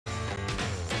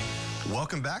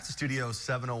Welcome back to Studio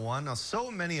 701. Now, so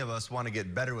many of us want to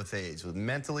get better with age, with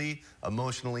mentally,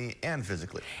 emotionally, and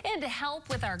physically. And to help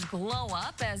with our glow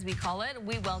up, as we call it,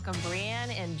 we welcome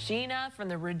Brianne and Gina from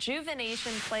the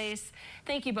Rejuvenation Place.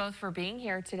 Thank you both for being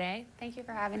here today. Thank you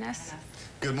for having us.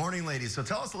 Good morning, ladies. So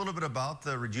tell us a little bit about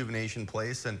the Rejuvenation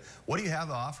Place and what do you have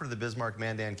to offer the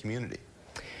Bismarck-Mandan community?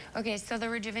 Okay, so the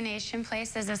Rejuvenation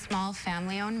Place is a small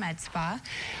family-owned med spa.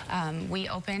 We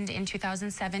opened in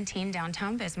 2017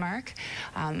 downtown Bismarck.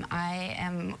 I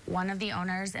am one of the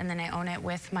owners, and then I own it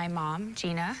with my mom,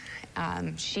 Gina.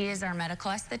 She is our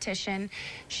medical esthetician.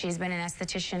 She's been an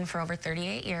esthetician for over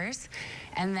 38 years.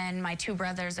 And then my two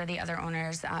brothers are the other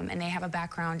owners, and they have a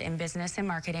background in business and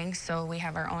marketing, so we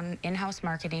have our own in-house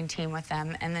marketing team with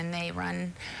them, and then they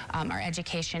run our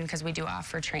education because we do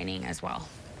offer training as well.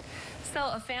 So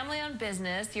a family-owned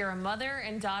business, you're a mother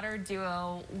and daughter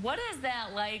duo. What is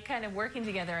that like, kind of working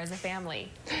together as a family?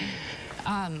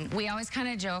 We always kind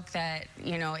of joke that,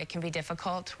 you know, it can be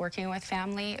difficult working with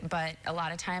family, but a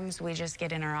lot of times we just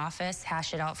get in our office,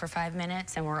 hash it out for 5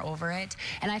 minutes, and we're over it.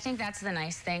 And I think that's the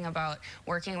nice thing about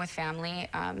working with family.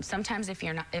 Sometimes if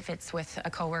it's with a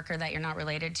coworker that you're not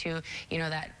related to, you know,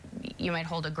 that you might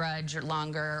hold a grudge or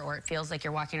longer, or it feels like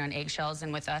you're walking on eggshells.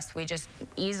 And with us, we just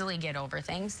easily get over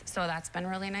things. So that's been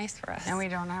really nice for us. And we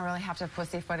don't really have to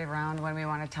pussyfoot around when we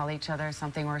want to tell each other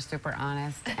something. We're super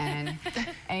honest, and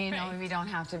you know, we don't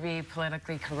have to be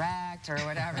politically correct or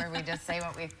whatever. We just say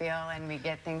what we feel, and we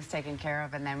get things taken care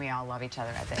of, and then we all love each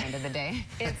other at the end of the day.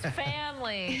 It's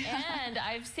family. And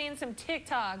I've seen some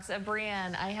TikToks of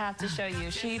Brianne. I have to show you.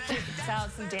 She puts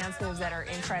out some dance moves that are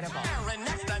incredible.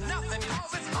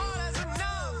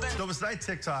 So besides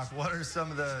TikTok, what are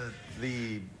some of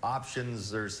the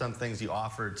options or some things you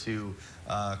offer to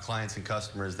clients and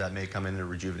customers that may come into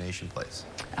Rejuvenation Place?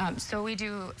 So we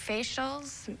do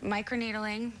facials,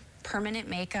 microneedling, permanent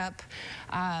makeup,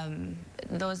 and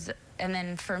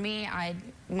then for me, I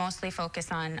mostly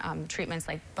focus on treatments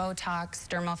like Botox,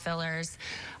 dermal fillers,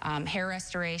 hair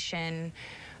restoration.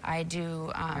 I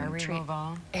do hair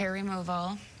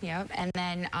removal, yep. And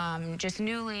then just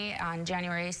newly on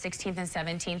January 16th and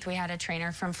 17th, we had a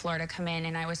trainer from Florida come in,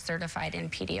 and I was certified in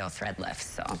PDO thread lifts,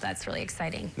 so that's really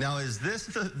exciting. Now, is this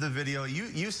the video?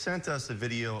 You sent us a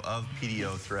video of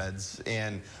PDO threads,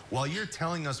 and while you're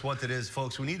telling us what it is,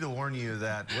 folks, we need to warn you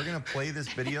that we're going to play this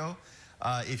video.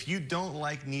 If you don't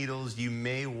like needles, you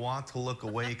may want to look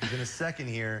away, because in a second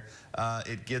here,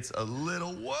 it gets a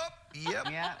little whoop. Yep,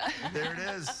 there it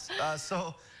is.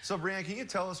 So Brianne, can you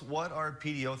tell us what are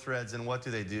PDO threads and what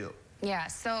do they do? Yeah,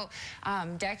 so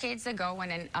decades ago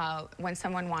when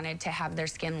someone wanted to have their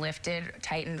skin lifted,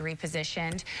 tightened,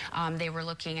 repositioned, they were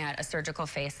looking at a surgical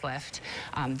facelift.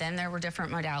 Then there were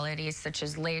different modalities such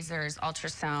as lasers,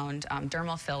 ultrasound,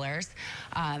 dermal fillers,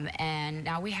 and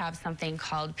now we have something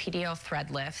called PDO thread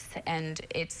lifts, and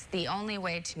it's the only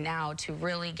way now to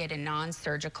really get a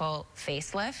non-surgical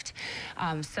facelift.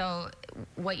 So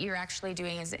what you're actually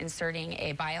doing is inserting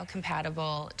a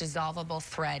biocompatible, dissolvable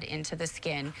thread into the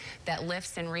skin that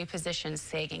lifts and repositions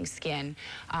sagging skin.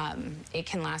 It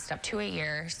can last up to a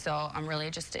year, so I'm really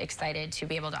just excited to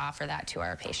be able to offer that to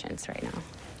our patients right now.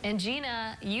 And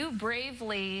Gina, you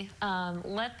bravely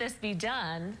let this be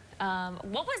done.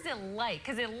 What was it like?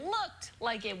 Because it looked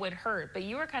like it would hurt, but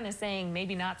you were kind of saying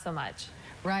maybe not so much.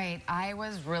 Right. I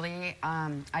was really,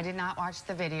 I did not watch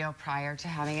the video prior to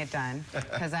having it done,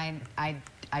 because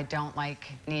I don't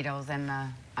like needles, and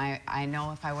I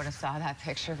know if I would have saw that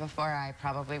picture before, I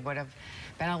probably would have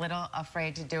been a little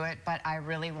afraid to do it, but I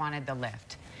really wanted the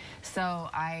lift. So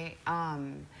I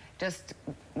just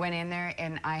went in there,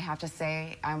 and I have to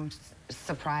say I'm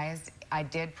surprised. I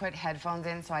did put headphones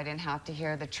in so I didn't have to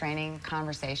hear the training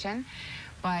conversation,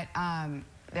 but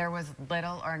there was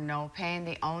little or no pain.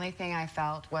 The only thing I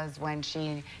felt was when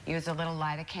she used a little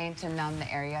lidocaine to numb the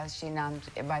areas. She numbed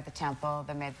by the temple,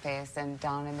 the mid-face, and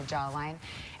down in the jawline.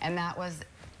 And that was,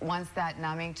 once that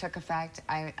numbing took effect,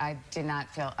 I did not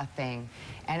feel a thing.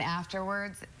 And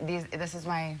afterwards,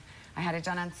 I had it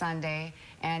done on Sunday,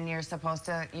 and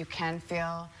you can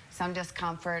feel some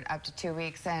discomfort up to 2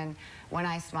 weeks. And when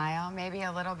I smile, maybe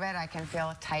a little bit, I can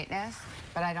feel tightness,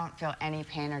 but I don't feel any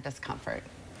pain or discomfort.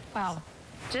 Wow.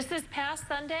 Just this past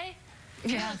Sunday?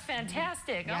 Yeah,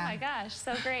 fantastic. Yeah. Oh my gosh,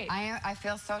 so great. I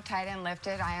feel so tight and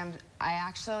lifted. I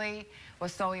actually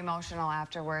was so emotional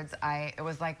afterwards. It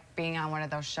was like being on one of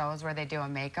those shows where they do a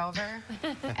makeover.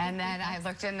 And then I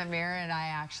looked in the mirror and I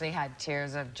actually had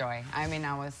tears of joy. I mean,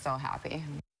 I was so happy.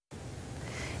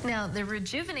 Now, the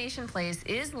Rejuvenation Place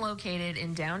is located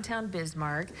in downtown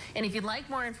Bismarck. And if you'd like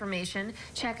more information,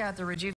 check out the